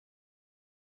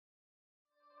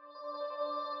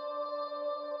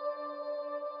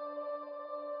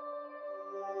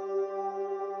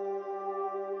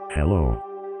Hello.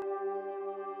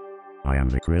 I am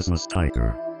the Christmas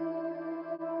Tiger.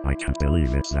 I can't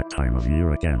believe it's that time of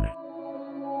year again.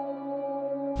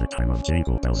 The time of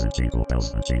jingle bells and jingle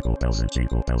bells and jingle bells and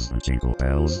jingle bells and jingle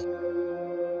bells.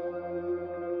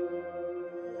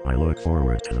 I look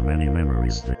forward to the many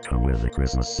memories that come with the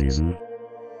Christmas season.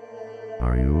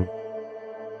 Are you?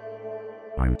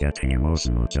 I'm getting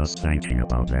emotional just thinking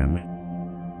about them.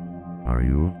 Are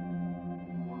you?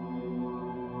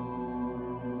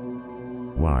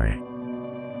 Why?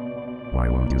 Why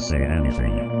won't you say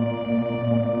anything?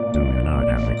 Do you not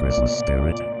have the Christmas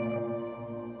spirit?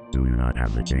 Do you not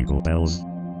have the jingle bells?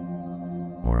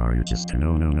 Or are you just a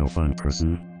no fun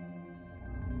person?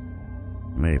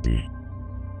 Maybe.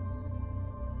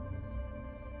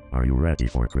 Are you ready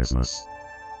for Christmas?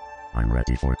 I'm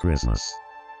ready for Christmas.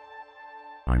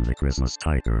 I'm the Christmas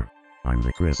Tiger. I'm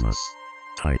the Christmas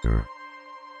Tiger.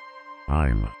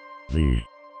 I'm the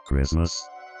Christmas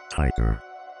Tiger.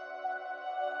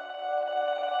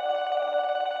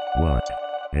 What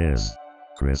is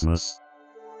Christmas?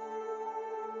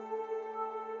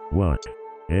 What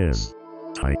is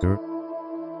Tiger?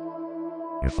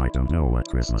 If I don't know what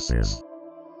Christmas is,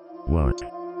 what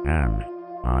am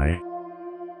I?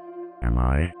 Am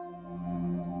I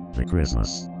the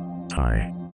Christmas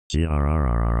Tiger?